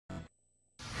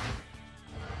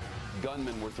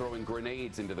gunmen were throwing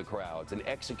grenades into the crowds and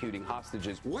executing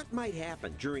hostages. What might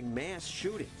happen during mass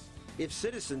shootings if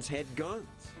citizens had guns?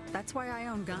 That's why I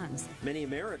own guns. Many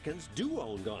Americans do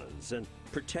own guns and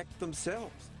protect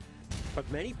themselves. But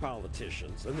many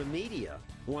politicians and the media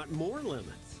want more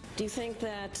limits. Do you think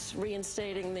that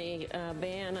reinstating the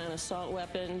ban on assault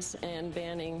weapons and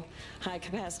banning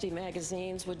high-capacity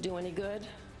magazines would do any good?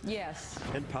 Yes.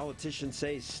 And politicians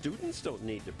say students don't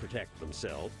need to protect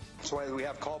themselves. That's why we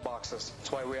have call boxes.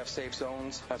 That's why we have safe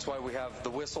zones. That's why we have the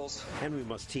whistles. And we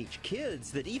must teach kids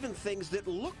that even things that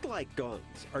look like guns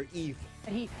are evil.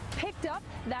 He picked up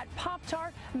that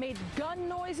Pop-Tart, made gun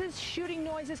noises, shooting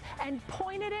noises, and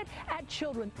pointed it at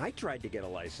children. I tried to get a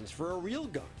license for a real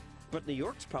gun, but New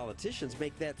York's politicians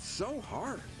make that so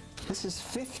hard. This is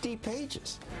 50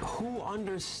 pages. Who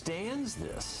understands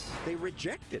this? They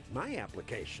rejected my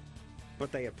application,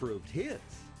 but they approved his.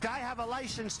 I have a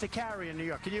license to carry in New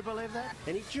York. Can you believe that?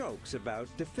 And he jokes about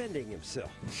defending himself.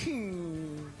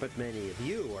 But many of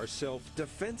you are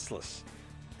self-defenseless.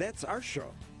 That's our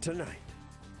show tonight.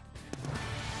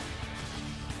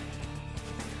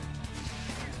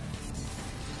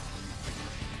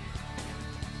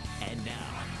 And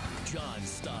now, John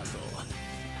Stossel.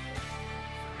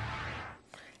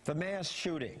 The mass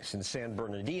shootings in San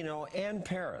Bernardino and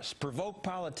Paris provoke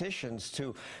politicians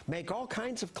to make all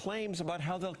kinds of claims about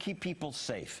how they'll keep people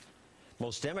safe.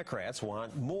 Most Democrats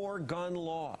want more gun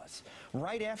laws.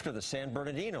 Right after the San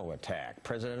Bernardino attack,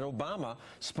 President Obama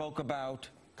spoke about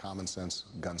common sense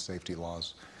gun safety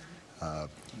laws,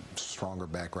 stronger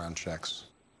background checks.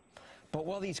 But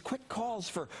while these quick calls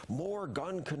for more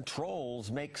gun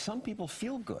controls make some people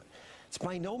feel good, it's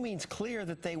by no means clear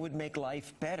that they would make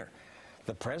life better.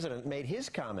 The president made his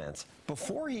comments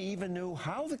before he even knew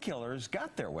how the killers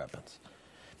got their weapons.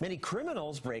 Many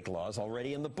criminals break laws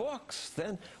already in the books.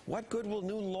 Then what good will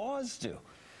new laws do?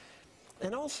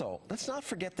 And also, let's not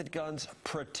forget that guns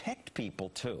protect people,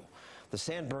 too. The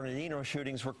San Bernardino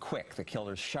shootings were quick. The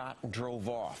killers shot and drove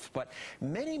off. But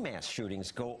many mass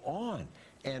shootings go on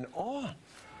and on.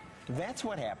 That's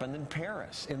what happened in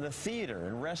Paris, in the theater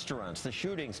and restaurants. The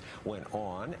shootings went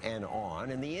on, and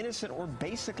the innocent were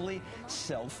basically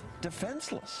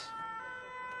self-defenseless.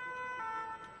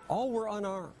 All were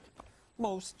unarmed.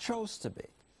 Most chose to be.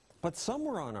 But some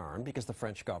were unarmed because the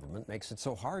French government makes it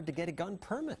so hard to get a gun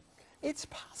permit. It's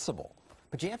possible,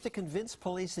 but you have to convince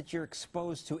police that you're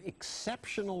exposed to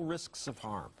exceptional risks of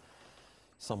harm.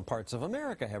 Some parts of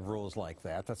America have rules like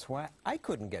that. That's why I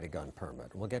couldn't get a gun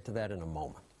permit. We'll get to that in a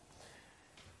moment.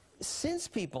 Since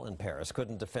people in Paris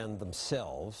couldn't defend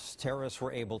themselves, terrorists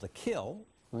were able to kill,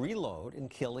 reload, and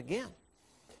kill again.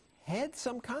 Had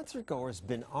some concertgoers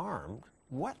been armed,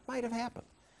 what might have happened?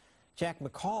 Jack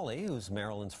McCauley, who's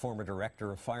Maryland's former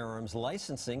director of firearms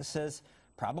licensing, says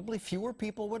probably fewer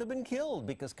people would have been killed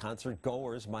because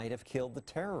concertgoers might have killed the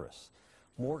terrorists.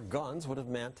 More guns would have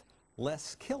meant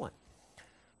less killing.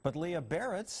 But Leah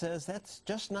Barrett says that's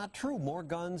just not true. More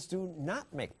guns do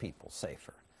not make people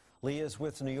safer. Leah is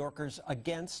with New Yorkers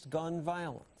Against Gun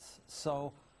Violence.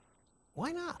 So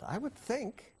why not? I would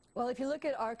think. Well, if you look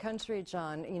at our country,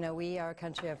 John, you know, we are a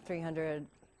country of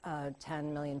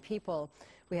 310 million people.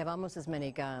 We have almost as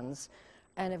many guns.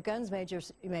 And if guns made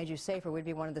you safer, we'd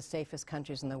be one of the safest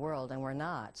countries in the world, and we're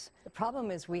not. The problem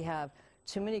is we have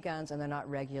too many guns, and they're not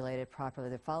regulated properly.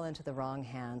 They fall into the wrong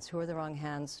hands. Who are the wrong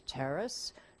hands?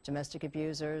 Terrorists, domestic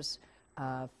abusers,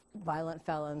 violent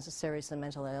felons, seriously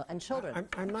mentally ill, and children.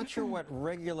 I'm not sure what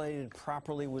regulated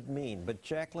properly would mean, but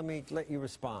Jack, let me let you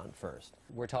respond first.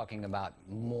 We're talking about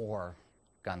more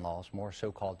gun laws, more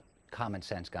so-called common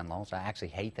sense gun laws. I actually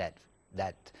hate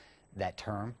that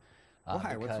term.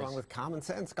 Why? What's wrong with common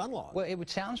sense gun laws? Well, it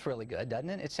sounds really good, doesn't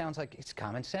it? It sounds like it's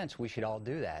common sense. We should all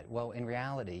do that. Well, in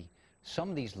reality, some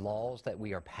of these laws that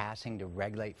we are passing to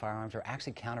regulate firearms are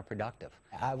actually counterproductive.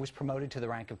 I was promoted to the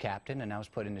rank of captain, and I was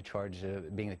put into charge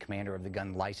of being the commander of the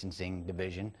gun licensing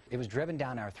division. It was driven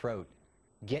down our throat.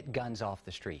 Get guns off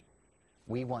the street.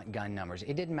 We want gun numbers.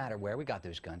 It didn't matter where we got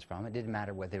those guns from. It didn't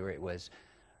matter whether it was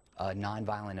a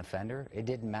nonviolent offender. It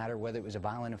didn't matter whether it was a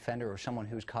violent offender or someone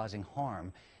who's causing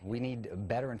harm. We need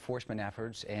better enforcement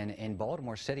efforts, and in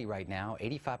Baltimore City right now,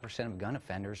 85% of gun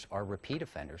offenders are repeat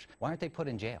offenders. Why aren't they put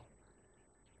in jail?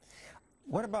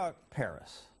 What about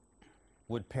Paris?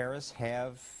 Would Paris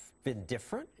have been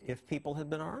different if people had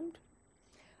been armed?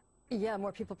 Yeah,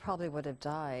 more people probably would have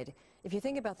died. If you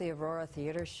think about the Aurora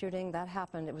Theater shooting, that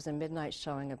happened, it was a midnight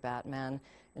showing of Batman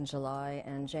in July,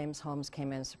 and James Holmes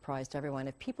came in and surprised everyone.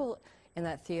 If people in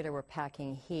that theater were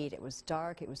packing heat, it was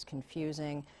dark, it was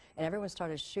confusing, and everyone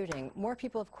started shooting, more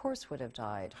people, of course, would have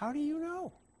died. How do you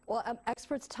know? Well,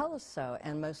 experts tell us so,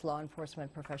 and most law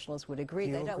enforcement professionals would agree.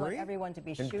 You They don't want agree? everyone to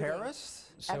be In shooting. Paris?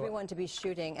 Everyone to be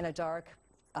shooting in a dark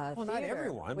Well, theater, not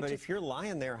everyone, but if you're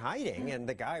lying there hiding and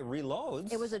the guy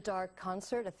reloads. It was a dark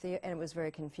concert, and it was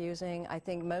very confusing. I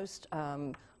think most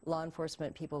law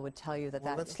enforcement people would tell you that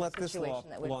Well, let's let this situation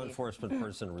that would law be. enforcement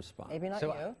person respond. Maybe not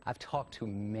So you. I've talked to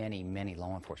many, many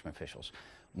law enforcement officials.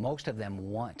 Most of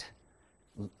them want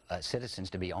citizens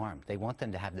to be armed. They want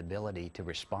them to have the ability to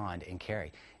respond and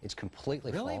carry. It's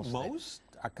completely Really? false. Most?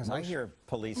 Because I hear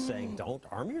police saying, don't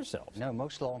arm yourselves. No,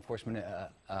 most law enforcement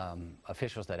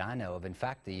officials that I know of, in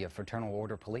fact, the Fraternal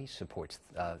Order Police supports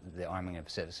the arming of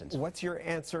citizens. What's your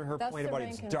answer to her That's point the about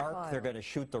rank it's and dark, file. they're going to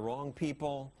shoot the wrong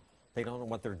people, they don't know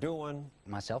what they're doing?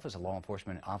 Myself as a law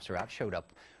enforcement officer, I've showed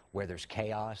up where there's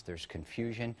chaos, there's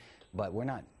confusion, but we're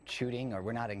not shooting or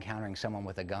we're not encountering someone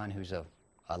with a gun who's a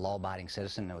law-abiding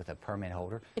citizen with a permit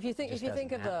holder. If you think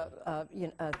of happen.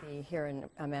 the here in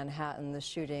Manhattan, the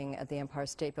shooting at the Empire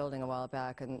State Building a while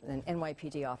back, and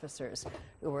NYPD officers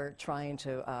who were trying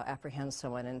to apprehend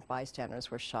someone, and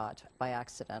bystanders were shot by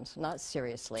accident, not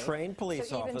seriously. Trained police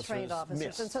so even officers trained officers.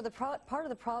 missed. And so part of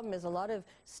the problem is a lot of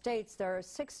states. There are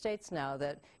 6 states now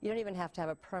that you don't even have to have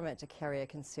a permit to carry a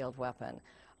concealed weapon.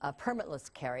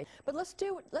 Permitless carry. But let's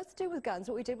do with guns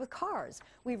what we did with cars.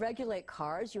 We regulate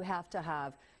cars. You have to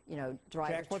have,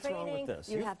 driver Jack, what's training. wrong with this?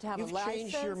 You have to have a You've license.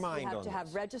 changed your mind you have on to have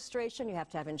this. registration. You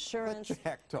have to have insurance. Let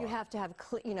Jack talk. You have to have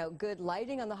good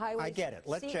lighting on the highway. I get it.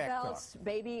 Let Jack talk. Seatbelts,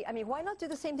 baby. I mean, why not do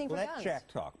the same thing for Let guns? Jack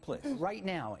talk, please. Right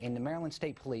now, in the Maryland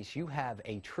State Police, you have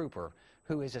a trooper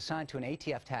who is assigned to an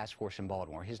ATF task force in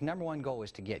Baltimore. His #1 goal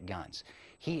is to get guns.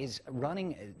 He is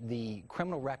running the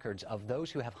criminal records of those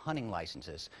who have hunting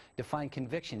licenses to find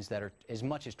convictions that are as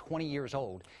much as 20 years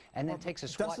old, and then takes a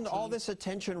SWAT Doesn't team. all this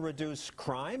attention reduce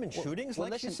crime and shootings, Well,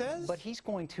 like she listen, says? But he's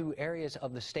going to areas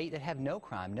of the state that have no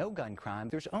crime, no gun crime.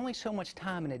 There's only so much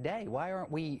time in a day. Why aren't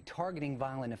we targeting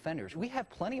violent offenders? We have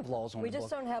plenty of laws on We the just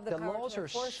book. don't have the power laws to are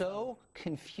enforce so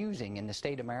confusing in the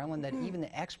state of Maryland that even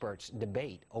the experts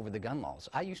debate over the gun laws.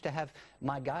 I used to have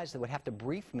my guys that would have to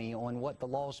brief me on what the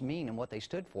laws mean and what they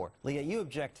stood for. Leah, you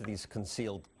object to these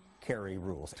concealed carry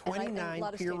rules. And a 29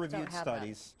 lot of states peer-reviewed don't have that.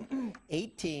 studies,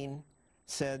 18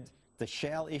 said the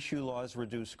shall issue laws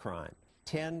reduce crime.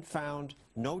 10 found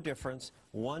no difference.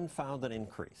 1 found an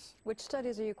increase. Which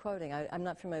studies are you quoting? I'm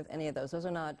not familiar with any of those. Those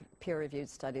are not peer-reviewed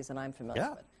studies that I'm familiar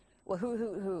with. Well,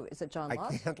 who? Is it John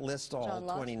Lott? I can't list all John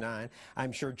Lott? 29.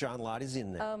 I'm sure John Lott is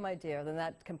in there. Oh, my dear, then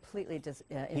that completely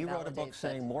He wrote a book invalidates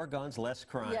saying it. more guns, less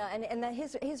crime. Yeah, and that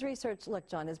his research, look,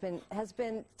 John, has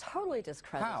been totally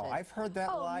discredited. How? I've heard that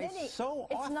lie so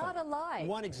It's often. not a lie.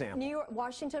 One example.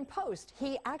 Washington Post.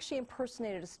 He actually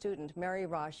impersonated a student, Mary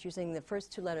Rosh, using the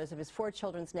first 2 letters of his 4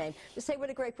 children's name to say what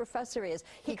a great professor he is.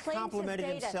 He complimented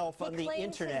himself on the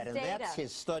internet, and that's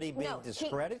his study being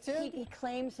discredited? He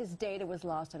claims his data was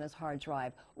lost on his hard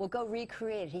drive. Well, go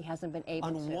recreate it. He hasn't been able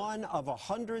to. On 1 of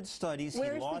 100 studies,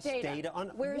 Where's he lost the data. On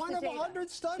Where's 1 the of data? 100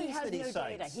 studies he has that he no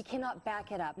cites. Data. He cannot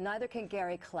back it up. Neither can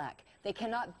Gary Kleck. They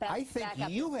cannot back I think back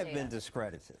up you this have data. been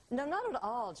discredited. No, not at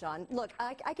all, John. Look,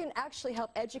 I can actually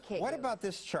help educate What you. about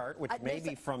this chart, which may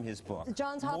be from his book?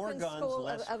 Johns More Hopkins guns, School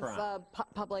less crime. of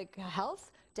Public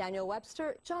Health, Daniel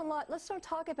Webster, John Lott. Let's don't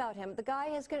talk about him. The guy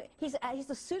he's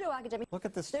a pseudo-academic. Look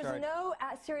at this There's chart. no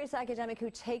serious academic who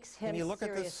takes him Can you look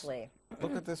seriously. at this?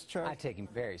 Look at this chart. I take him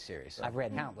very serious. I've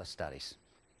read countless studies,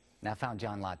 and I found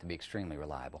John Lott to be extremely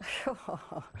reliable.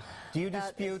 Do you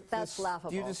dispute that's this?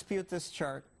 laughable. Do you dispute this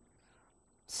chart?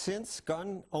 Since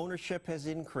gun ownership has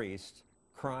increased,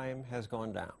 crime has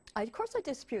gone down. Of course I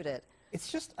dispute it.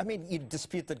 It's just, I mean, you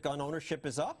dispute that gun ownership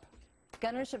is up?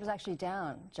 Gun ownership is actually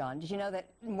down, John. Did you know that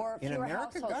In fewer America,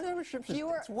 households... gun ownership is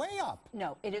it's way up.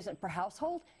 No, it isn't per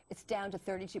household. It's down to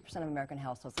 32% of American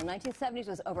households. In the 1970s, it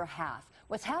was over half.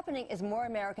 What's happening is more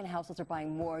American households are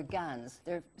buying more guns.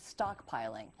 They're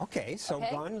stockpiling. Okay, so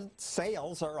gun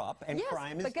sales are up and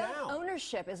crime is but gun down.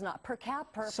 ownership is not per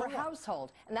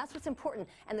household, and that's what's important.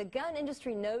 And the gun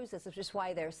industry knows this, which is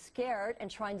why they're scared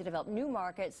and trying to develop new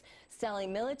markets,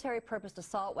 selling military-purposed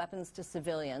assault weapons to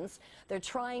civilians. They're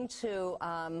trying to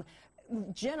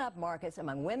gin up markets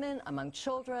among women, among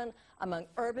children, among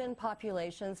urban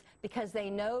populations, because they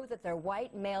know that their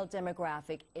white male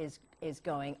demographic is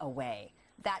going away.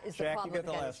 That is the Jack, problem. you get with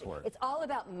the gun last industry. word. It's all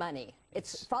about money.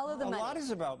 It's follow the money. A lot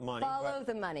is about money. Follow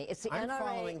the money. It's the I'm NRA.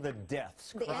 following the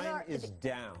deaths. The Crime is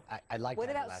down. I like What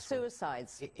that about last word.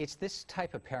 suicides? It's this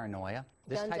type of paranoia.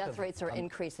 This Gun type death of, rates are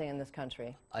increasing in this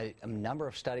country. A number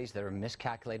of studies that are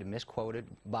miscalculated, misquoted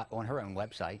on her own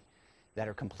website, that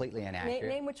are completely inaccurate.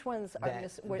 Name which ones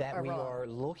that we wrong. are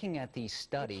looking at these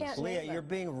studies. Leah, you're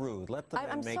being rude. Let the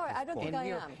man make sorry, his I don't point. think And I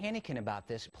you're am. panicking about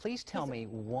this. Please tell me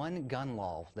one gun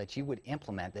law that you would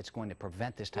implement that's going to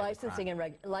prevent this type of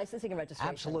crime. Licensing and registration.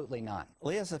 Absolutely not.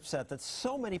 Leah's upset that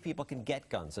so many people can get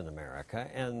guns in America,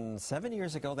 and 7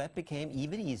 years ago that became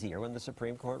even easier when the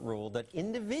Supreme Court ruled that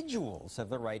individuals have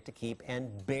the right to keep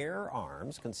and bear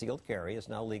arms. Concealed carry is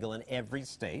now legal in every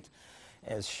state.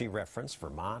 As she referenced,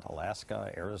 Vermont,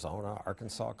 Alaska, Arizona,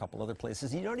 Arkansas, a couple other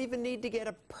places. You don't even need to get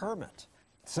a permit.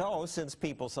 So, since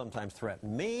people sometimes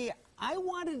threaten me, I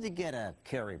wanted to get a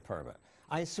carry permit.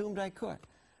 I assumed I could.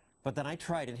 But then I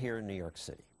tried it here in New York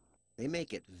City. They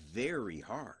make it very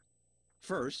hard.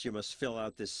 First, you must fill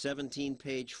out this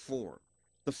 17-page form.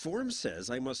 The form says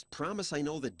I must promise I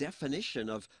know the definition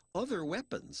of other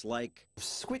weapons like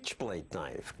switchblade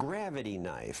knife, gravity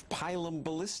knife, pilum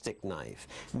ballistic knife,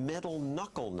 metal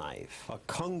knuckle knife, a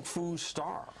kung fu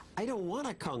star. I don't want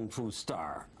a kung fu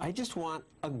star. I just want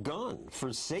a gun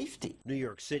for safety. New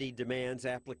York City demands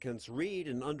applicants read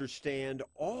and understand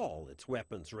all its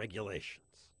weapons regulations.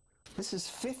 This is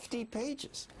 50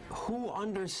 pages. Who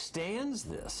understands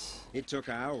this? It took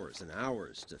hours and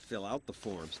hours to fill out the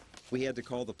forms. We had to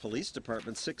call the police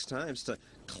department 6 times to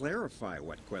clarify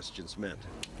what questions meant.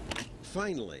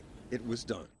 Finally, it was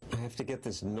done. I have to get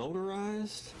this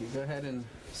notarized? You go ahead and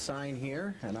sign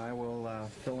here, and I will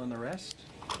fill in the rest.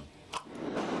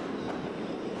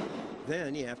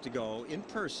 Then you have to go in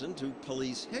person to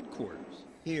police headquarters.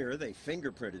 Here, they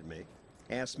fingerprinted me,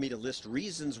 asked me to list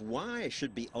reasons why I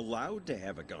should be allowed to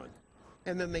have a gun,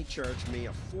 and then they charged me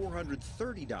a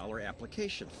 $430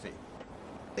 application fee.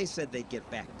 They said they'd get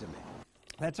back to me.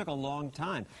 That took a long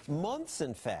time, months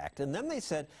in fact, and then they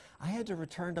said I had to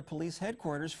return to police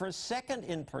headquarters for a second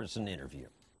in-person interview.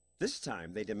 This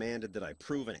time they demanded that I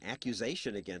prove an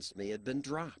accusation against me had been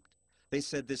dropped. They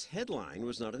said this headline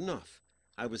was not enough.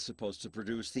 I was supposed to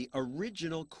produce the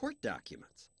original court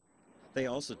documents. They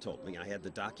also told me I had to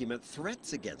document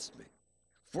threats against me.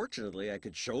 Fortunately, I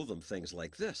could show them things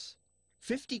like this.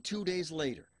 52 days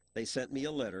later, they sent me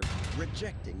a letter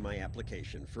rejecting my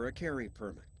application for a carry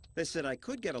permit. They said I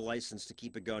could get a license to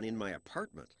keep a gun in my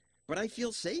apartment, but I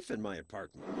feel safe in my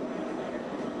apartment.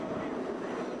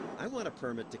 I want a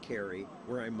permit to carry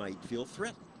where I might feel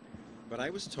threatened, but I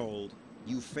was told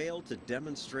you failed to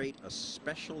demonstrate a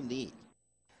special need.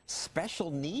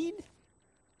 Special need?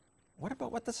 What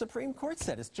about what the Supreme Court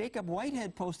said? As Jacob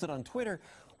Whitehead posted on Twitter,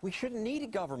 we shouldn't need a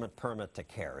government permit to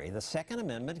carry. The Second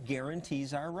Amendment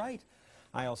guarantees our right.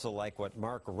 I also like what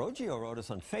Mark Roggio wrote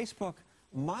us on Facebook.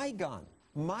 My gun,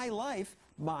 my life,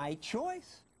 my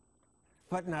choice.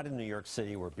 But not in New York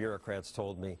City, where bureaucrats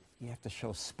told me you have to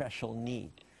show special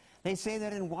need. They say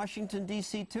that in Washington,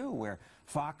 D.C., too, where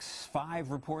Fox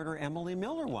 5 reporter Emily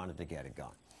Miller wanted to get a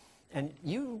gun. And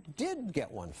you did get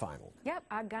one finally. Yep,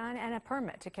 a gun and a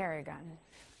permit to carry a gun.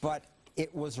 But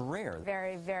it was rare.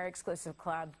 Very, very exclusive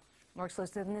club. More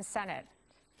exclusive than the Senate,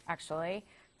 actually.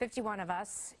 51 of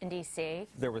us in D.C.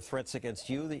 There were threats against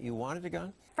you that you wanted a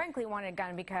gun? Frankly, wanted a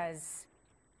gun because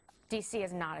D.C.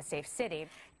 is not a safe city.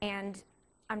 And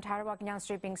I'm tired of walking down the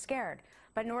street being scared.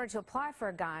 But in order to apply for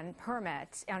a gun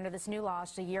permit under this new law,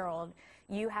 it's a year old,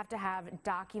 you have to have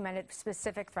documented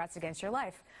specific threats against your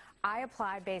life. I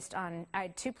applied based on, I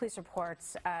had 2 police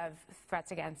reports of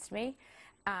threats against me.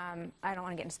 I don't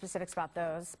want to get into specifics about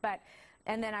those.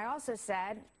 And then I also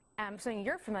said, something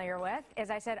you're familiar with, is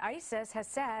I said ISIS has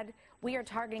said we are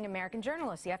targeting American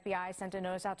journalists. The FBI sent a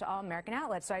notice out to all American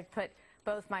outlets. So I put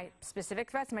both my specific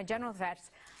threats and my general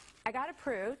threats. I got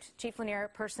approved. Chief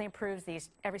Lanier personally approves these,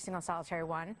 every single solitary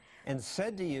one. And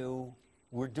said to you,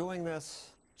 we're doing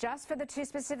this just for the 2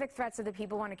 specific threats of the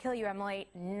people who want to kill you, Emily,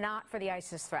 not for the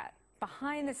ISIS threat.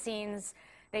 Behind the scenes,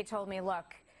 they told me,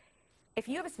 look, if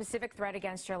you have a specific threat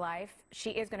against your life, she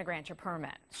is going to grant your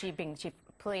permit, she being chief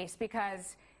of police,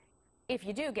 because if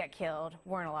you do get killed,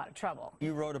 we're in a lot of trouble.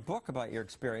 You wrote a book about your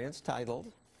experience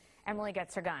titled Emily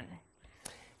Gets Her Gun.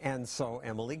 And so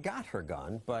Emily got her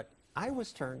gun, but I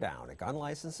was turned down. A gun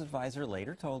license advisor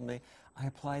later told me I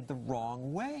applied the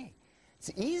wrong way. It's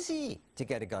easy to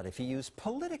get a gun if you use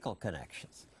political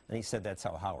connections. And he said that's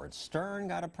how Howard Stern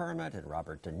got a permit, and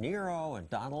Robert De Niro, and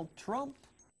Donald Trump.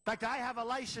 In fact, I have a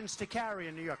license to carry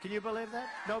in New York. Can you believe that?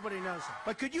 Nobody knows that.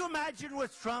 But could you imagine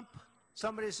with Trump,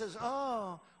 somebody says,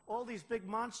 oh, all these big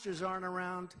monsters aren't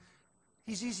around.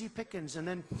 He's easy pickings, and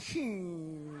then,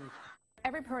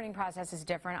 Every permitting process is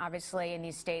different, obviously, in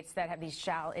these states that have these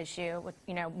shall issue, with,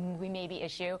 we maybe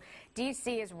issue.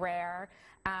 D.C. is rare.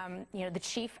 The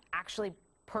chief actually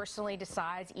personally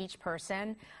decides, each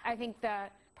person. I think the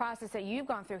process that you've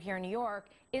gone through here in New York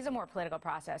is a more political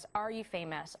process. Are you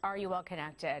famous? Are you well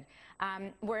connected?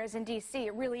 Whereas in D.C.,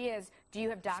 it really is, do you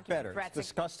have documented threats? It's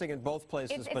disgusting in both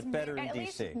places, but better in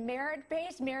D.C. At least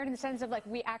merit-based, merit in the sense of, like,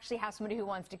 we actually have somebody who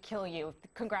wants to kill you.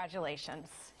 Congratulations.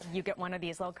 You get one of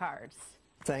these little cards.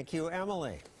 Thank you,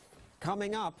 Emily.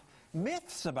 Coming up,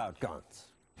 myths about guns.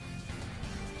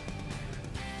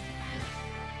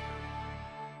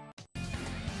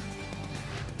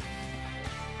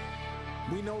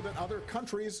 We know that other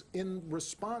countries, in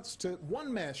response to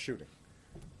one mass shooting,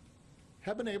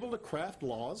 have been able to craft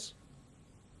laws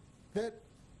that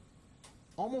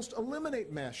almost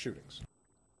eliminate mass shootings.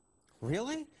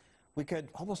 Really? We could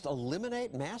almost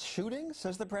eliminate mass shootings,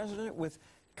 says the president, with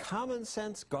common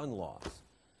sense gun laws.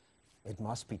 It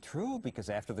must be true, because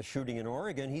after the shooting in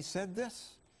Oregon, he said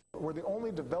this. We're the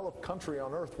only developed country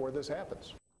on earth where this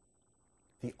happens.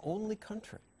 The only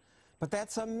country. But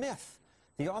that's a myth.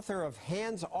 The author of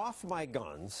Hands Off My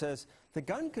Gun says the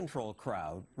gun control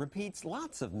crowd repeats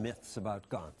lots of myths about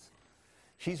guns.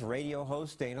 She's radio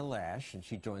host Dana Lash, and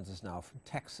she joins us now from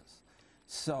Texas.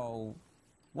 So,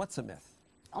 what's a myth?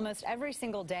 Almost every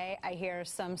single day I hear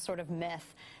some sort of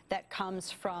myth that comes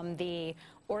from the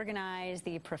organized,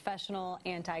 the professional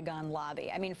anti-gun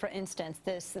lobby. I mean, for instance,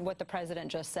 what the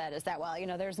president just said is that, well, you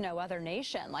know, there's no other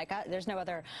nation like us, there's no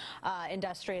other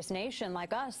industrious nation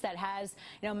like us that has,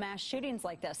 you know, mass shootings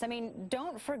like this. I mean,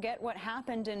 don't forget what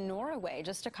happened in Norway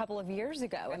just a couple of years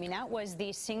ago. I mean, that was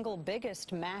the single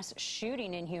biggest mass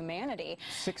shooting in humanity.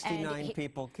 69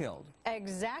 people killed.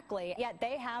 Exactly. Yet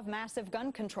they have massive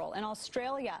gun control. In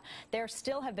Australia, there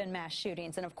still have been mass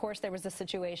shootings. And of course, there was the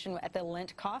situation at the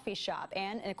Lint coffee shop.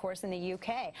 And of course, in the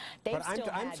UK, But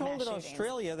I'm told in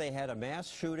Australia they had a mass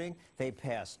shooting. They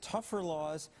passed tougher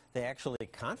laws. They actually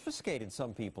confiscated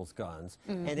some people's guns.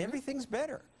 And everything's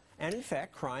better. And in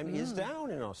fact, crime is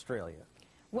down in Australia.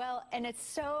 Well, and it's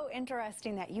so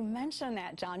interesting that you mentioned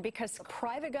that, John, because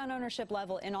private gun ownership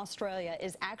level in Australia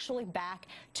is actually back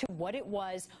to what it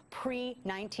was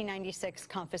pre-1996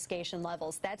 confiscation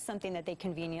levels. That's something that they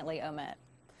conveniently omit.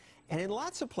 And in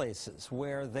lots of places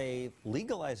where they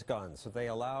legalize guns, so they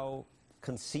allow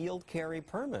concealed carry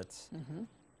permits,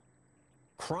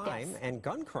 crime and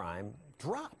gun crime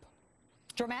drop.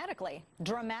 Dramatically.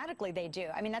 Dramatically they do.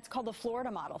 I mean, that's called the Florida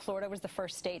model. Florida was the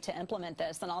first state to implement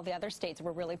this, and all the other states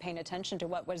were really paying attention to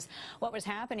what was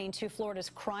happening to Florida's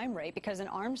crime rate, because an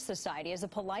armed society is a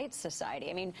polite society.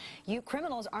 I mean,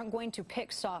 criminals aren't going to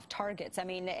pick soft targets. I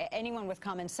mean, anyone with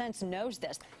common sense knows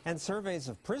this. And surveys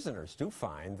of prisoners do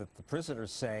find that the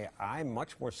prisoners say, I'm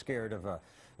much more scared of a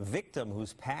victim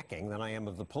who's packing than I am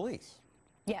of the police.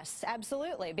 Yes,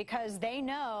 absolutely, because they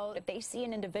know if they see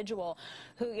an individual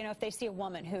who, you know, if they see a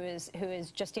woman who is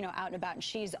just, you know, out and about and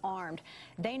she's armed,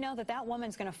 they know that that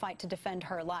woman's going to fight to defend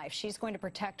her life. She's going to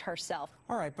protect herself.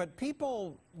 All right, but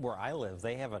people where I live,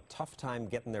 they have a tough time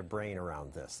getting their brain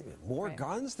around this. More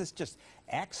guns? This just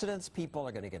accidents. People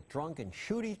are going to get drunk and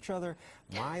shoot each other.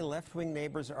 My left-wing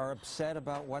neighbors are upset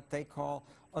about what they call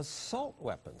assault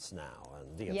weapons now,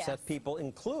 and the upset people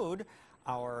include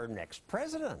our next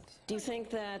president. Do you think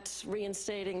that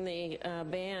reinstating the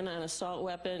ban on assault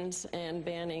weapons and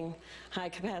banning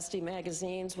high-capacity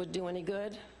magazines would do any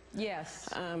good? Yes,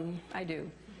 I do.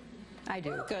 I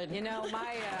do. Good. You know,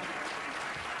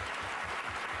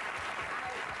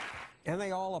 And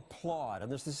they all applaud, and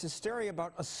there's this hysteria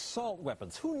about assault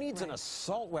weapons. Who needs an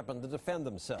assault weapon to defend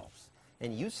themselves?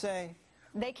 And you say?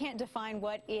 They can't define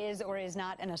what is or is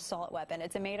not an assault weapon.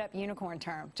 It's a made-up unicorn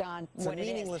term, John. It's a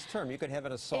meaningless term. You could have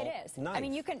an assault knife. I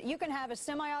mean, you can have a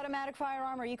semi-automatic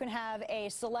firearm, or you can have a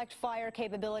select fire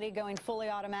capability going fully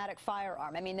automatic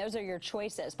firearm. I mean, those are your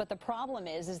choices. But the problem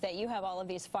is that you have all of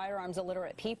these firearms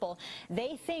illiterate people.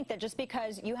 They think that just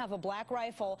because you have a black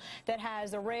rifle that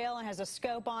has a rail and has a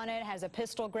scope on it, has a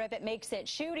pistol grip, it makes it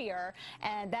shootier,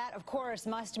 and that, of course,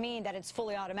 must mean that it's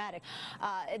fully automatic.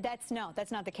 That's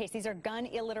not the case. These are gun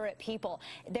illiterate people.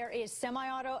 There is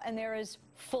semi-auto and there is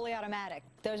fully automatic.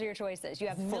 Those are your choices. You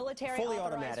have military fully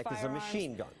authorized automatic firearms. Is a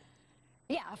machine gun.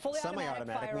 Yeah, fully automatic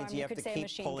firearm, means you have to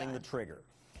keep pulling the trigger.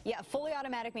 Yeah, fully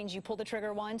automatic means you pull the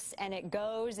trigger once and it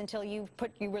goes until you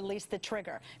release the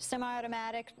trigger.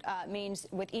 Semi-automatic means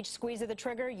with each squeeze of the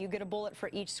trigger, you get a bullet for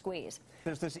each squeeze.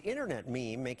 There's this internet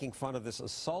meme making fun of this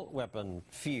assault weapon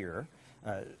fear.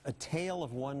 A tale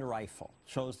of one rifle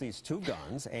shows these two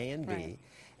guns, A and B.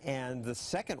 And the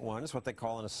second one is what they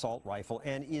call an assault rifle,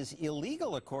 and is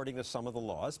illegal according to some of the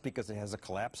laws because it has a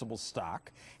collapsible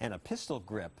stock and a pistol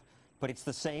grip, but it's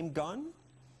the same gun?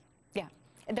 Yeah.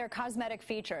 They're cosmetic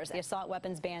features. The assault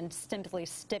weapons ban simply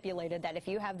stipulated that if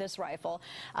you have this rifle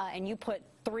and you put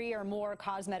 3 or more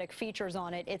cosmetic features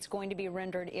on it, it's going to be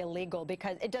rendered illegal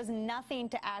because it does nothing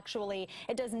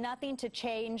to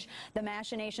change the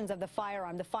machinations of the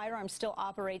firearm. The firearm still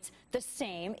operates the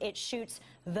same. It shoots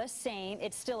the same.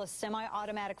 It's still a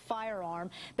semi-automatic firearm.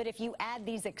 But if you add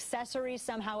these accessories,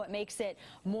 somehow it makes it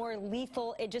more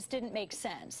lethal. It just didn't make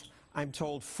sense. I'm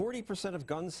told 40% of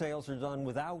gun sales are done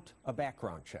without a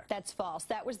background check. That's false.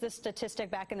 That was the statistic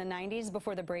back in the 90s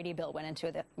before the Brady bill went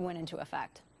into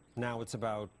effect. Now it's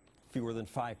about fewer than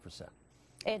 5%.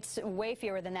 It's way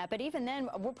fewer than that. But even then,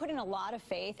 we're putting a lot of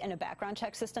faith in a background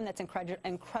check system that's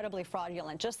incredibly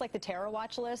fraudulent. Just like the terror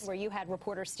watch list, where you had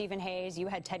reporter Stephen Hayes, you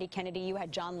had Teddy Kennedy, you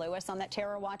had John Lewis on that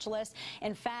terror watch list.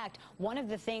 In fact, one of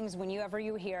the things whenever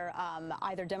you hear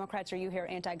either Democrats or you hear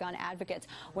anti-gun advocates,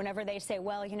 whenever they say,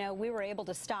 well, you know, we were able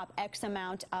to stop X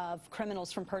amount of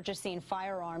criminals from purchasing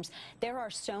firearms, there are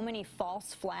so many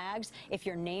false flags. If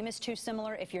your name is too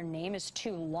similar, if your name is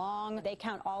too long, they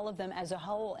count all of them as a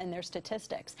whole in their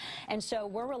statistics. And so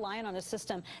we're relying on a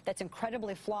system that's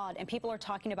incredibly flawed, and people are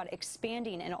talking about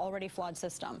expanding an already flawed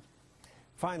system.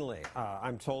 Finally,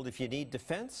 I'm told if you need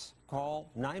defense, call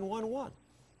 911.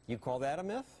 You call that a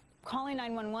myth? Calling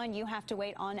 911, you have to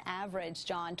wait on average,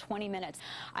 John, 20 minutes.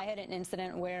 I had an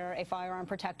incident where a firearm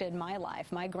protected my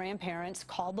life. My grandparents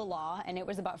called the law, and it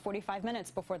was about 45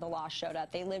 minutes before the law showed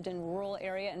up. They lived in a rural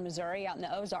area in Missouri out in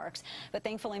the Ozarks, but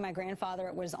thankfully my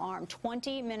grandfather was armed.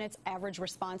 20 minutes average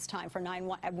response time for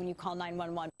when you call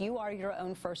 911. You are your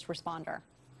own first responder.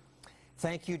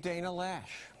 Thank you, Dana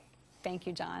Lash. Thank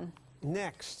you, John.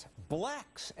 Next,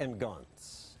 blacks and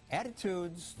guns.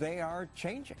 Attitudes, they are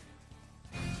changing.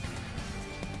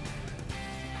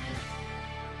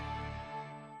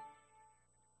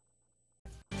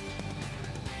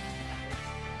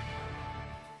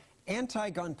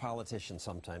 Anti-gun politicians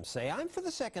sometimes say, I'm for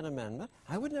the Second Amendment.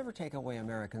 I would never take away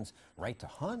Americans' right to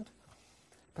hunt.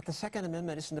 But the Second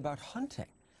Amendment isn't about hunting.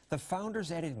 The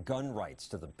founders added gun rights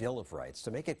to the Bill of Rights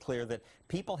to make it clear that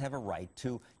people have a right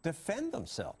to defend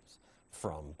themselves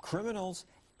from criminals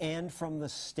and from the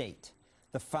state.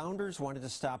 The founders wanted to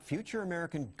stop future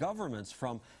American governments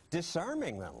from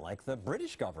disarming them like the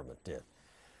British government did.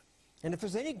 And if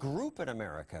there's any group in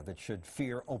America that should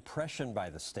fear oppression by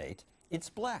the state, it's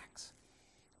blacks.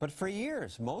 But for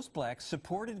years, most blacks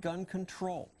supported gun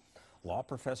control. Law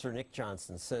professor Nick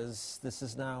Johnson says this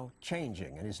is now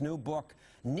changing. In his new book,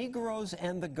 Negroes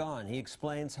and the Gun, he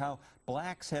explains how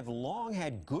blacks have long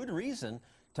had good reason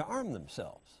to arm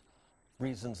themselves.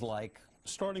 Reasons like,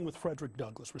 starting with Frederick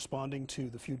Douglass, responding to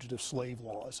the fugitive slave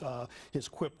laws. His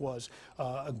quip was,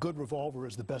 a good revolver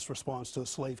is the best response to a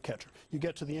slave catcher. You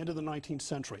get to the end of the 19th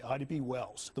century, Ida B.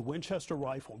 Wells, the Winchester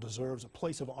rifle deserves a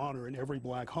place of honor in every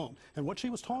black home. And what she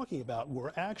was talking about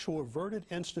were actual averted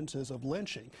instances of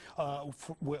lynching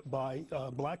by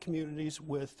black communities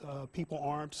with people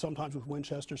armed, sometimes with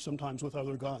Winchesters, sometimes with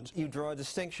other guns. You draw a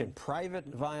distinction, private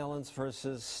violence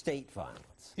versus state violence.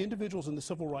 Individuals in the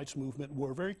civil rights movement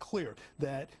were very clear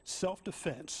that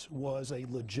self-defense was a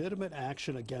legitimate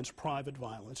action against private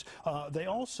violence. They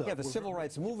also... Yeah, the civil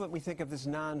rights movement, we think of as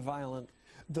nonviolent.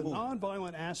 The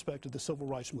nonviolent aspect of the civil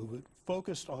rights movement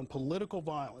focused on political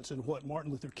violence, and what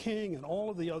Martin Luther King and all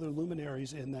of the other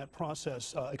luminaries in that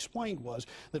process explained was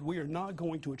that we are not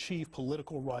going to achieve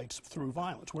political rights through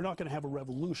violence. We're not going to have a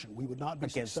revolution. We would not be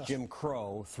against successful. Jim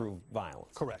Crow through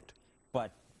violence. Correct.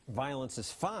 But violence is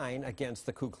fine against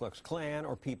the Ku Klux Klan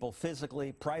or people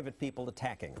physically, private people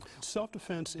attacking them.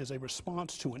 Self-defense is a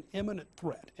response to an imminent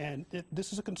threat, and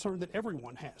this is a concern that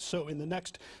everyone has. So in the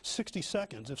next 60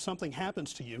 seconds, if something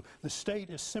happens to you, the state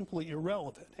is simply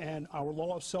irrelevant, and our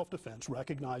law of self-defense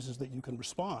recognizes that you can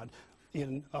respond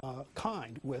in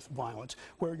kind with violence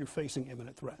where you're facing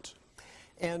imminent threats.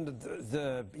 And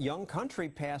the young country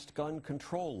passed gun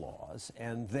control laws,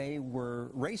 and they were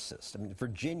racist. I mean,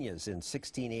 Virginia's in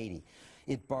 1680.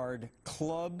 It barred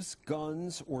clubs,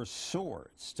 guns, or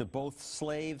swords to both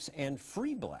slaves and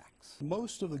free blacks.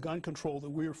 Most of the gun control that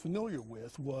we are familiar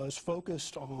with was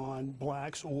focused on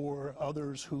blacks or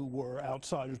others who were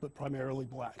outsiders, but primarily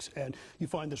blacks. And you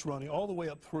find this running all the way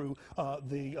up through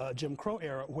the Jim Crow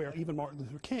era, where even Martin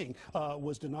Luther King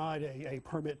was denied a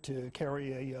permit to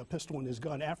carry a pistol in his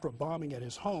gun after a bombing at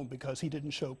his home because he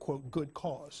didn't show, quote, good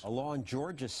cause. A law in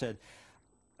Georgia said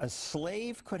a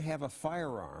slave could have a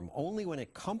firearm only when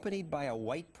accompanied by a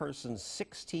white person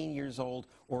 16 years old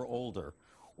or older,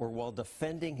 or while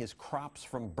defending his crops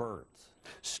from birds.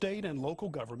 State and local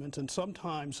governments, and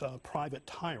sometimes private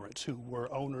tyrants who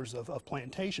were owners of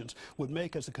plantations, would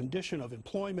make as a condition of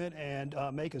employment and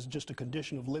make as just a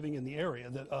condition of living in the area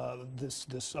that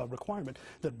this requirement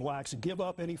that blacks give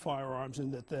up any firearms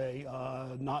and that they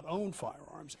not own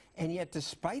firearms. And yet,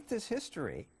 despite this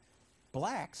history,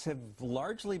 blacks have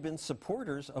largely been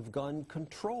supporters of gun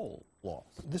control laws.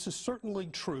 This is certainly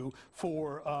true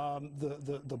for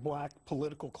the black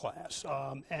political class.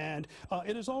 And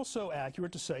it is also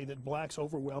accurate to say that blacks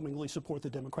overwhelmingly support the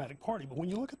Democratic Party. But when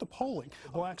you look at the polling,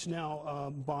 blacks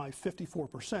now by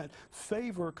 54%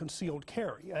 favor concealed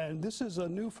carry. And this is a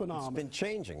new phenomenon. It's been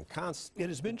changing constantly. It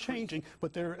has been changing,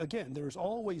 but there's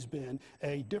always been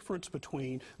a difference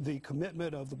between the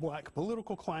commitment of the black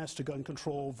political class to gun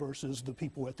control versus the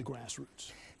people at the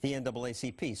grassroots. The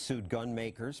NAACP sued gun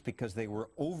makers because they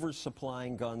were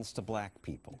oversupplying guns to black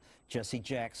people. Jesse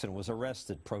Jackson was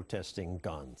arrested protesting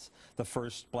guns. The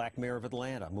first black mayor of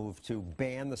Atlanta moved to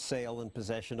ban the sale and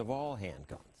possession of all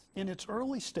handguns. In its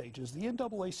early stages, the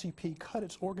NAACP cut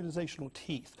its organizational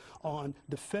teeth on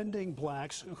defending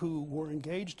blacks who were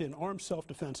engaged in armed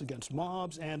self-defense against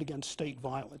mobs and against state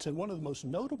violence. And one of the most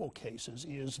notable cases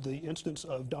is the instance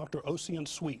of Dr. Ocean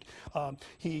Sweet.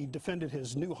 He defended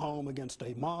his new home against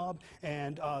a mob,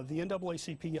 and the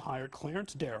NAACP hired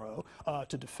Clarence Darrow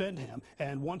to defend him.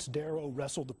 And once Darrow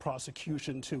wrestled the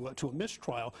prosecution to a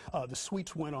mistrial, the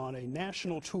Sweets went on a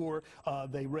national tour.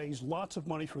 They raised lots of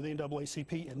money for the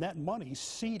NAACP, and that money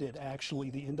seeded actually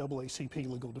the NAACP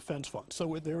Legal Defense Fund.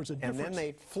 So there is a difference. And then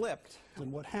they flipped.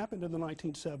 And what happened in the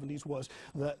 1970s was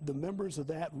that the members of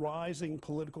that rising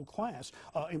political class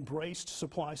embraced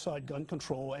supply-side gun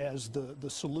control as the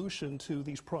solution to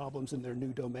these problems in their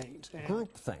new domains.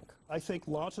 Groupthink. I think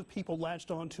lots of people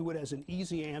latched onto it as an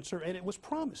easy answer, and it was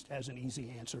promised as an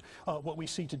easy answer. What we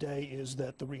see today is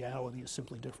that the reality is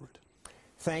simply different.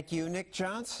 Thank you, Nick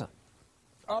Johnson.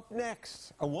 Up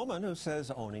next, a woman who says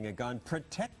owning a gun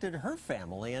protected her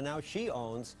family, and now she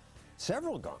owns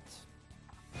several guns.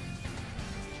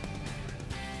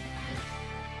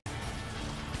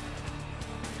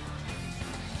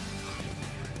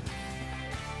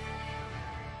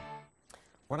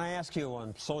 When I ask you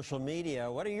on social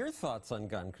media, what are your thoughts on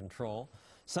gun control?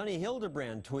 Sonny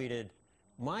Hildebrand tweeted,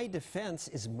 "My defense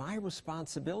is my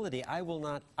responsibility. I will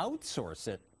not outsource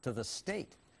it to the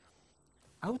state."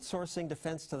 Outsourcing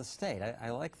defense to the state.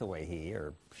 I like the way he,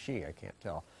 or she, I can't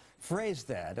tell, phrased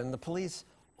that. And the police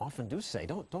often do say,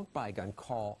 don't buy a gun,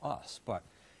 call us. But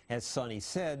as Sonny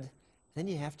said, then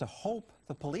you have to hope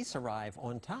the police arrive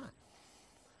on time.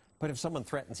 But if someone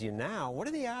threatens you now, what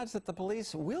are the odds that the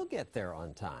police will get there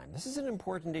on time? This is an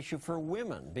important issue for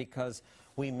women because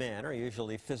we men are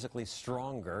usually physically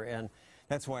stronger, and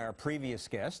that's why our previous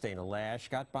guest, Dana Lash,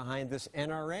 got behind this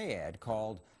NRA ad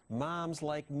called Moms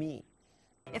Like Me.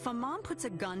 If a mom puts a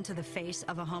gun to the face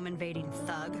of a home-invading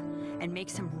thug and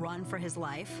makes him run for his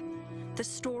life, the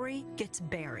story gets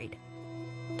buried.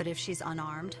 But if she's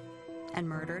unarmed and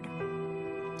murdered,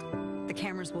 the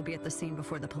cameras will be at the scene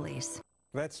before the police.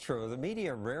 That's true. The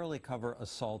media rarely cover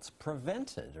assaults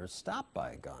prevented or stopped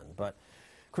by a gun. But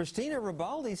Christina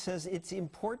Ribaldi says it's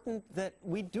important that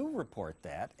we do report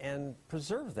that and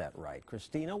preserve that right.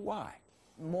 Christina, why?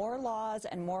 More laws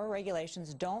and more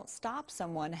regulations don't stop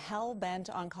someone hell-bent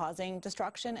on causing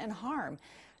destruction and harm.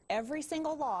 Every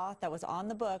single law that was on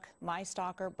the book, my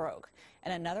stalker broke.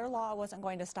 And another law wasn't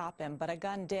going to stop him, but a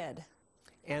gun did.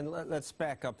 And let's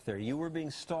back up there. You were being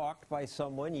stalked by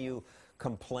someone. You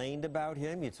complained about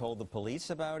him. You told the police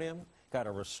about him, got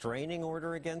a restraining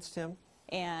order against him.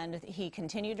 And he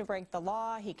continued to break the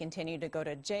law, he continued to go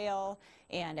to jail,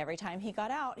 and every time he got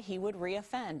out, he would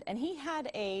reoffend. And he had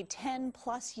a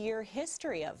 10-plus year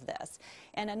history of this.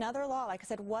 And another law, like I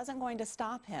said, wasn't going to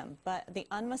stop him, but the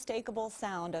unmistakable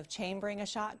sound of chambering a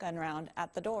shotgun round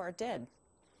at the door did.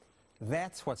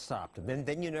 That's what stopped him.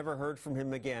 Then you never heard from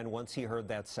him again once he heard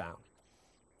that sound.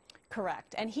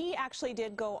 Correct. And he actually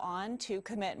did go on to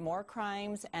commit more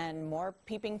crimes and more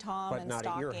peeping Tom and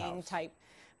stalking type.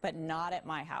 But not at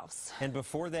my house. And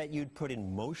before that, you'd put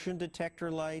in motion detector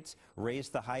lights,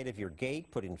 raised the height of your gate,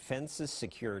 put in fences,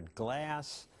 secured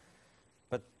glass.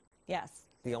 But yes,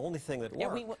 the only thing that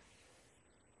worked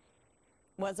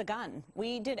was a gun.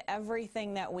 We did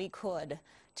everything that we could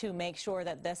to make sure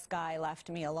that this guy left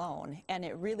me alone. And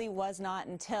it really was not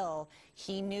until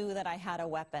he knew that I had a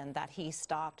weapon that he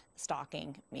stopped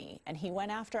stalking me. And he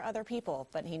went after other people,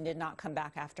 but he did not come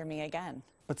back after me again.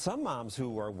 But some moms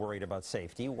who are worried about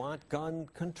safety want gun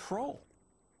control.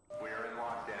 We're in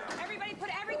lockdown. Everybody put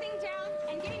everything down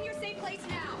and get in your safe place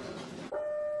now.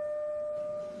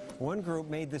 One group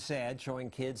made this ad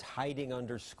showing kids hiding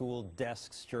under school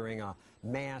desks during a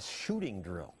mass shooting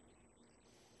drill.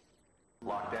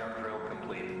 Lockdown drill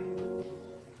complete.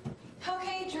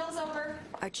 Okay, drill's over.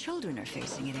 Our children are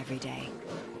facing it every day.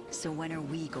 So when are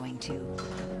we going to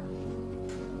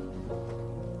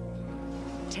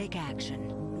take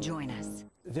action? Join us.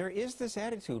 There is this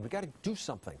attitude, we got to do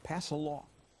something, pass a law.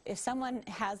 If someone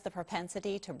has the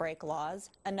propensity to break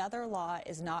laws, another law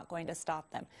is not going to stop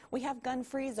them. We have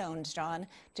gun-free zones, John.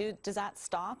 Does that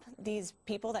stop these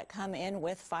people that come in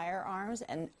with firearms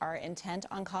and are intent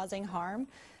on causing harm?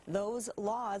 Those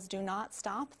laws do not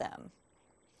stop them.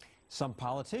 Some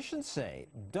politicians say,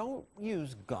 don't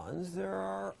use guns. There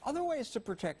are other ways to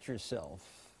protect yourself.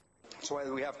 That's why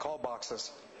we have call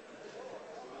boxes.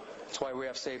 That's why we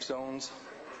have safe zones.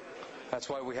 That's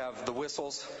why we have the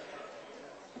whistles.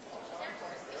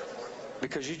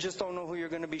 Because you just don't know who you're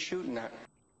going to be shooting at.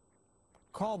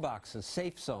 Call boxes,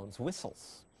 safe zones,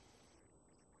 whistles.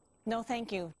 No,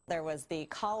 thank you. There was the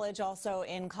college also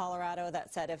in Colorado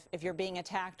that said if you're being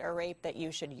attacked or raped that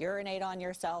you should urinate on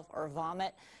yourself or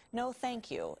vomit. No,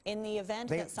 thank you. In the event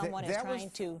that someone is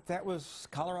trying to... That was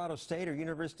Colorado State or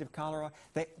University of Colorado.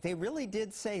 They really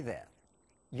did say that.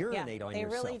 Urinate on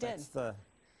yourself. They really did.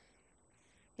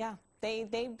 Yeah.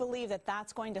 They believe that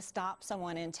that's going to stop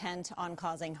someone intent on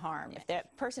causing harm. If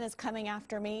that person is coming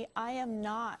after me, I am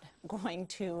not going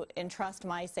to entrust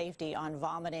my safety on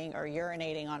vomiting or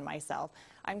urinating on myself.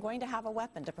 I'm going to have a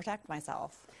weapon to protect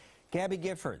myself. Gabby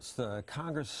Giffords, the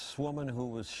congresswoman who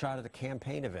was shot at a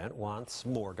campaign event, wants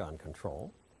more gun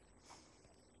control.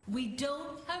 We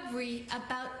don't agree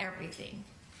about everything,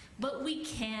 but we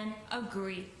can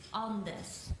agree on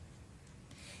this.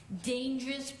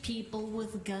 Dangerous people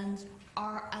with guns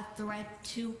are a threat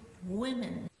to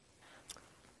women.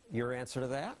 Your answer to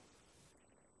that?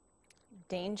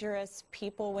 Dangerous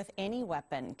people with any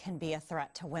weapon can be a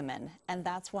threat to women, and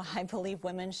that's why I believe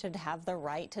women should have the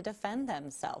right to defend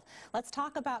themselves. Let's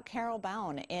talk about Carol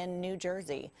Bown in New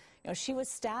Jersey. You know, she was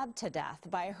stabbed to death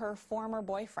by her former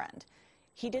boyfriend.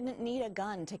 He didn't need a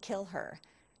gun to kill her,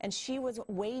 and she was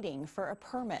waiting for a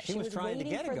permit. She was trying to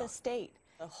get a gun. The state.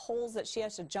 The holes that she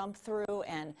has to jump through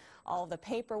and all the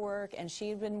paperwork, and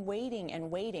she'd been waiting and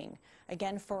waiting,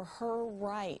 again, for her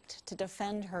right to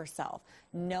defend herself,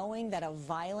 knowing that a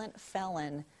violent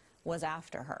felon was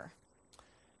after her.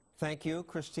 Thank you,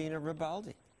 Christina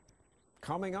Ribaldi.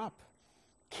 Coming up,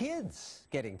 kids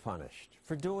getting punished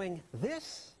for doing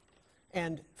this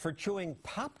and for chewing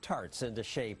Pop-Tarts into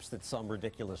shapes that some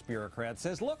ridiculous bureaucrat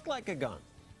says look like a gun.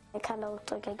 It kind of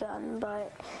looked like a gun,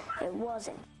 but it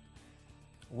wasn't.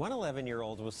 One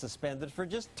 11-year-old was suspended for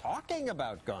just talking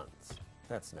about guns.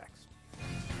 That's next.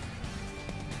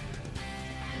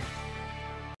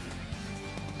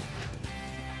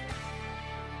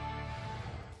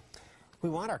 We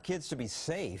want our kids to be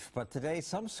safe, but today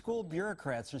some school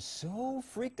bureaucrats are so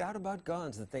freaked out about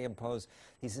guns that they impose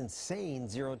these insane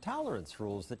zero-tolerance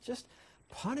rules that just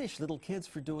punish little kids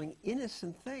for doing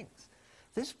innocent things.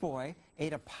 This boy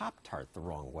ate a Pop-Tart the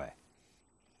wrong way.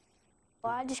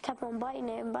 Well, I just kept on biting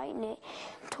it and biting it,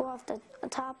 tore off the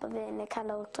top of it, and it kind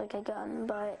of looked like a gun,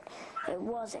 but it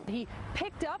wasn't. He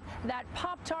picked up that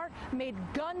Pop-Tart, made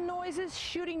gun noises,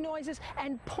 shooting noises,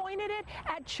 and pointed it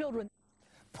at children.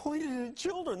 Pointed it at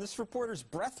children? This reporter's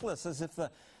breathless, as if the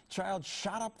child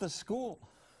shot up the school.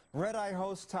 Red Eye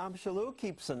host Tom Shalhoub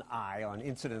keeps an eye on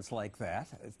incidents like that.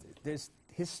 There's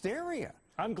hysteria.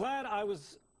 I'm glad I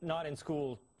was not in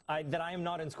school, that I am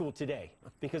not in school today,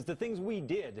 because the things we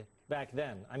did back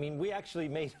then, I mean, we actually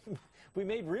made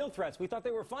real threats. We thought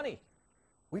they were funny.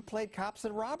 We played cops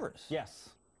and robbers. Yes.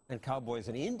 And cowboys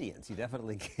and Indians. You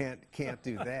definitely can't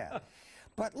do that.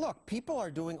 But look, people are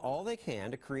doing all they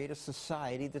can to create a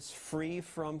society that's free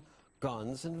from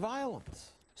guns and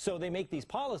violence. So they make these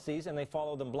policies and they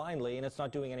follow them blindly, and it's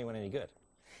not doing anyone any good.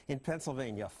 In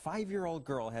Pennsylvania, a 5-year-old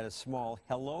girl had a small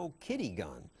Hello Kitty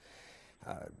gun.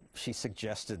 She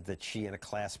suggested that she and a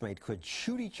classmate could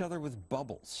shoot each other with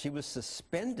bubbles. She was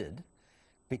suspended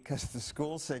because the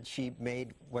school said she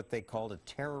made what they called a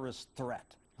terrorist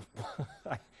threat.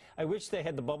 I wish they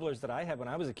had the bubblers that I had when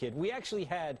I was a kid. We actually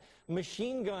had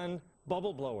machine gun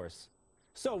bubble blowers.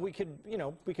 So we could,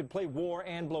 we could play war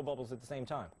and blow bubbles at the same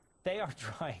time. They are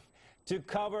trying to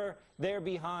cover their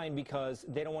behind because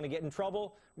they don't want to get in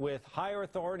trouble with higher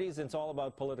authorities. It's all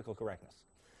about political correctness.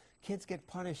 Kids get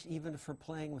punished even for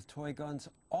playing with toy guns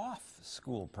off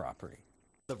school property.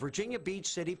 The Virginia Beach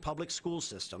City public school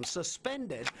system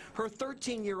suspended her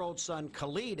 13-year-old son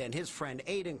Khalid and his friend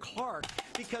Aiden Clark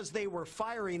because they were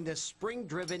firing this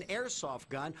spring-driven airsoft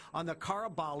gun on the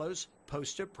Caraballo's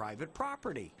posted private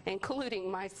property. Including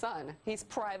my son. He's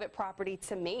private property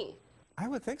to me. I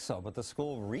would think so, but the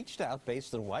school reached out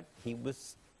based on what he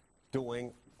was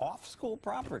doing off school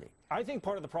property. I think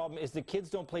part of the problem is the kids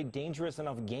don't play dangerous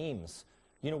enough games.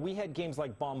 You know, we had games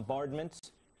like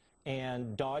bombardment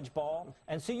and dodgeball,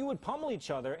 and so you would pummel each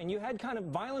other, and you had kind of,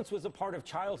 violence was a part of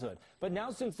childhood. But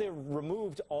now, since they've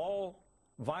removed all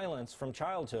violence from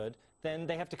childhood, then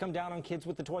they have to come down on kids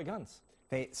with the toy guns.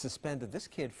 They suspended this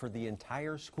kid for the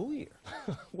entire school year.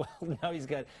 Well, now he's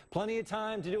got plenty of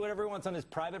time to do whatever he wants on his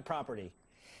private property.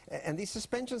 And these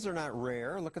suspensions are not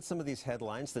rare. Look at some of these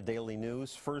headlines. The Daily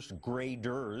News, first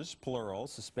graders, plural,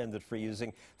 suspended for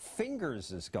using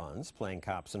fingers as guns, playing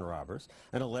cops and robbers.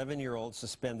 An 11-year-old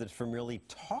suspended for merely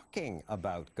talking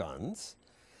about guns.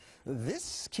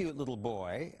 This cute little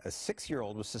boy, a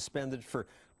 6-year-old, was suspended for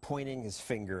pointing his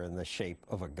finger in the shape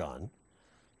of a gun.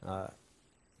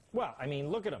 Well, I mean,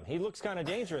 look at him. He looks kind of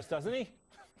dangerous, doesn't he?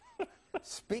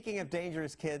 Speaking of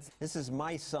dangerous kids, this is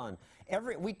my son.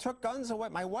 We took guns away.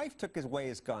 My wife took away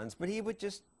his guns, but he would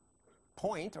just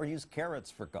point or use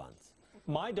carrots for guns.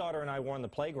 My daughter and I were on the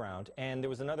playground, and there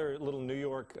was another little New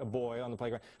York boy on the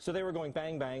playground. So they were going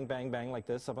bang, bang, bang, bang like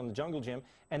this up on the jungle gym,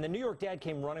 and the New York dad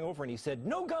came running over, and he said,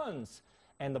 "No guns!"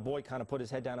 And the boy kind of put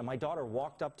his head down, and my daughter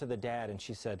walked up to the dad, and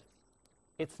she said,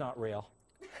 "It's not real."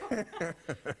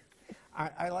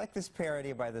 I like this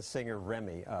parody by the singer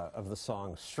Remy of the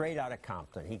song Straight Outta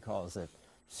Compton. He calls it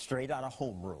Straight Outta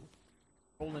Homeroom.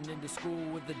 Rolling into school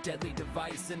with a deadly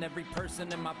device, and every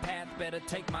person in my path better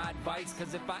take my advice,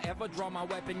 cause if I ever draw my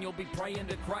weapon, you'll be praying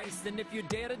to Christ. And if you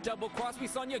dare to double cross me,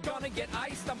 son, you're gonna get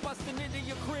iced. I'm busting into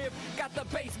your crib, got the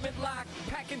basement locked,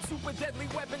 packing super deadly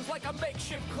weapons like a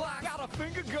makeshift clock. Got a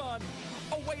finger gun,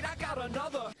 oh wait, I got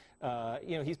another.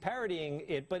 You know, he's parodying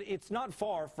it, but it's not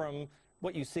far from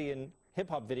what you see in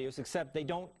hip-hop videos, except they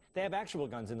have actual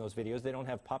guns in those videos. They don't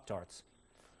have Pop-Tarts.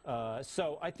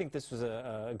 So I think this was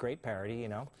a great parody, you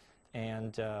know,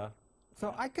 and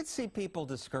so I could see people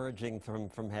discouraging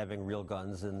from having real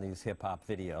guns in these hip-hop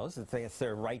videos. It's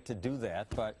their right to do that,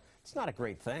 but it's not a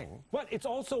great thing. But it's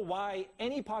also why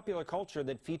any popular culture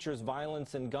that features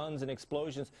violence and guns and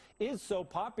explosions is so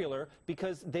popular,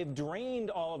 because they've drained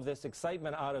all of this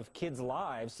excitement out of kids'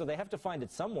 lives, so they have to find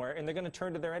it somewhere, and they're going to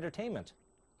turn to their entertainment.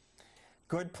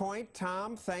 Good point,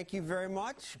 Tom. Thank you very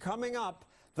much. Coming up,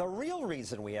 the real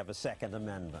reason we have a Second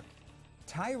Amendment: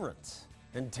 tyrants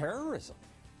and terrorism.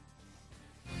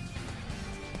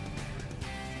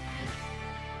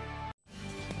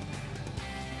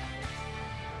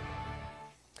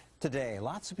 Today,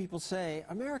 lots of people say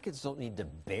Americans don't need to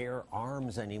bear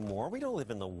arms anymore. We don't live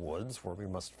in the woods where we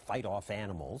must fight off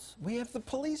animals. We have the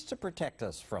police to protect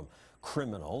us from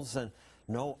criminals, and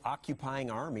no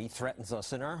occupying army threatens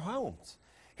us in our homes.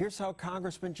 Here's how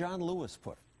Congressman John Lewis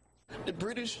put it. The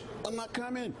British are not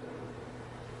coming.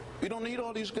 We don't need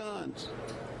all these guns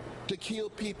to kill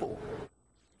people.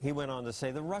 He went on to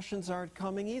say the Russians aren't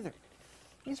coming either.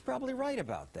 He's probably right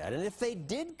about that. And if they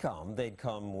did come, they'd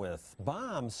come with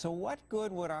bombs. So what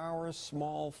good would our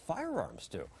small firearms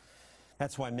do?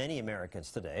 That's why many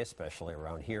Americans today, especially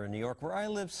around here in New York where I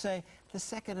live, say the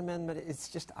Second Amendment is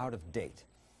just out of date.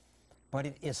 But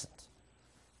it isn't.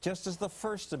 Just as the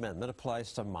First Amendment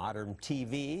applies to modern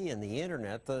TV and the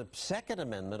internet, the Second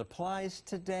Amendment applies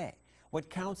today.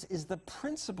 What counts is the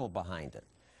principle behind it.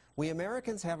 We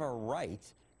Americans have a right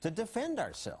to defend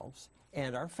ourselves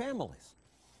and our families.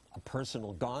 A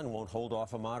personal gun won't hold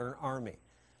off a modern army.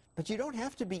 But you don't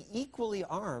have to be equally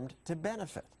armed to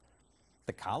benefit.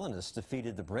 The colonists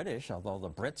defeated the British, although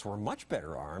the Brits were much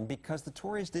better armed because the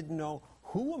Tories didn't know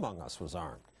who among us was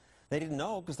armed. They didn't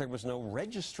know because there was no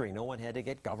registry. No one had to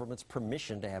get government's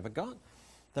permission to have a gun.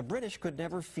 The British could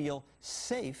never feel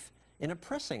safe in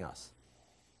oppressing us.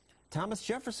 Thomas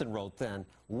Jefferson wrote then,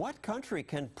 "What country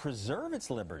can preserve its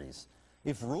liberties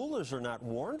if rulers are not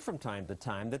warned from time to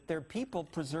time that their people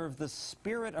preserve the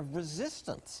spirit of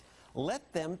resistance?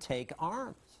 Let them take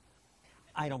arms."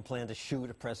 I don't plan to shoot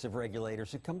oppressive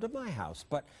regulators who come to my house,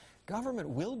 but government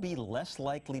will be less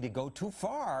likely to go too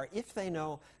far if they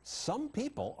know some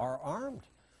people are armed.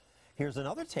 Here's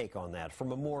another take on that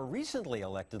from a more recently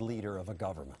elected leader of a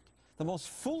government. The most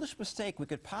foolish mistake we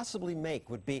could possibly make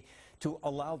would be to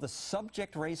allow the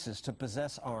subject races to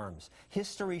possess arms.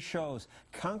 History shows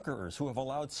conquerors who have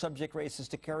allowed subject races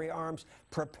to carry arms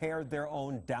prepared their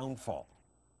own downfall.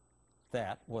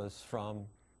 That was from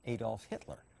Adolf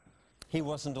Hitler. He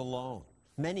wasn't alone.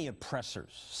 Many oppressors,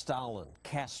 Stalin,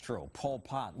 Castro, Pol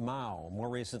Pot, Mao, more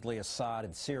recently Assad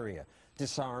in Syria,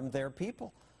 disarmed their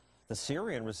people. The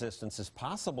Syrian resistance is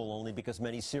possible only because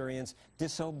many Syrians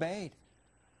disobeyed.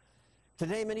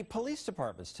 Today, many police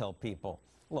departments tell people,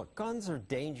 look, guns are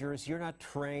dangerous, you're not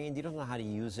trained, you don't know how to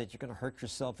use it, you're going to hurt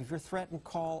yourself. If you're threatened,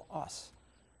 call us.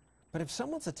 But if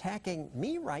someone's attacking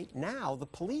me right now, the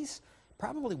police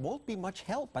probably won't be much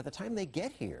help by the time they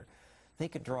get here. They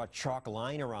could draw a chalk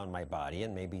line around my body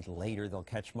and maybe later they'll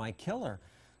catch my killer.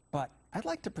 But I'd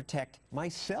like to protect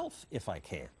myself if I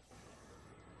can.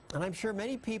 And I'm sure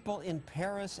many people in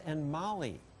Paris and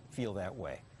Mali feel that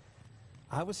way.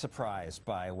 I was surprised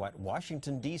by what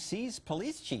Washington, D.C.'s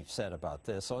police chief said about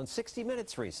this on 60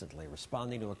 Minutes recently,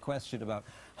 responding to a question about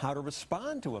how to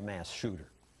respond to a mass shooter.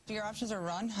 Your options are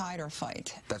run, hide, or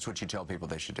fight. That's what you tell people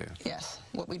they should do? Yes.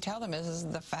 What we tell them is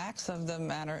the facts of the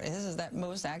matter is that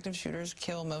most active shooters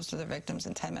kill most of their victims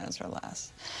in 10 minutes or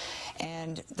less.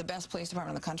 And the best police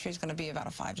department in the country is going to be about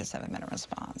a 5 to 7 minute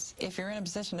response. If you're in a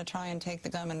position to try and take the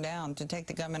gunman down, to take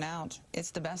the gunman out, it's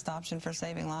the best option for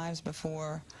saving lives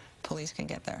before police can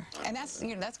get there. And that's,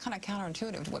 that's kind of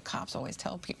counterintuitive to what cops always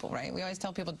tell people, right? We always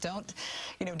tell people don't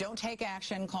take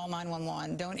action, call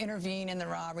 911, don't intervene in the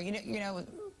robbery.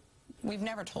 We've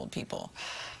never told people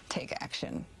take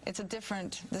action. This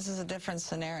is a different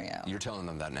scenario. You're telling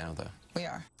them that now, though. We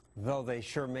are. Though they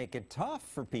sure make it tough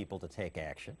for people to take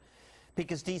action,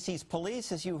 because D.C.'s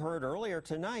police, as you heard earlier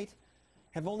tonight,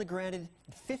 have only granted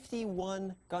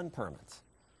 51 gun permits.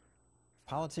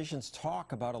 Politicians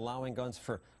talk about allowing guns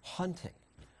for hunting,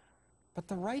 but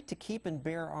the right to keep and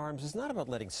bear arms is not about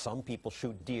letting some people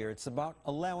shoot deer. It's about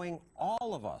allowing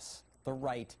all of us the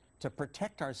right to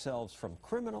protect ourselves from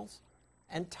criminals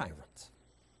and tyrants.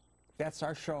 That's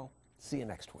our show. See you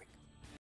next week.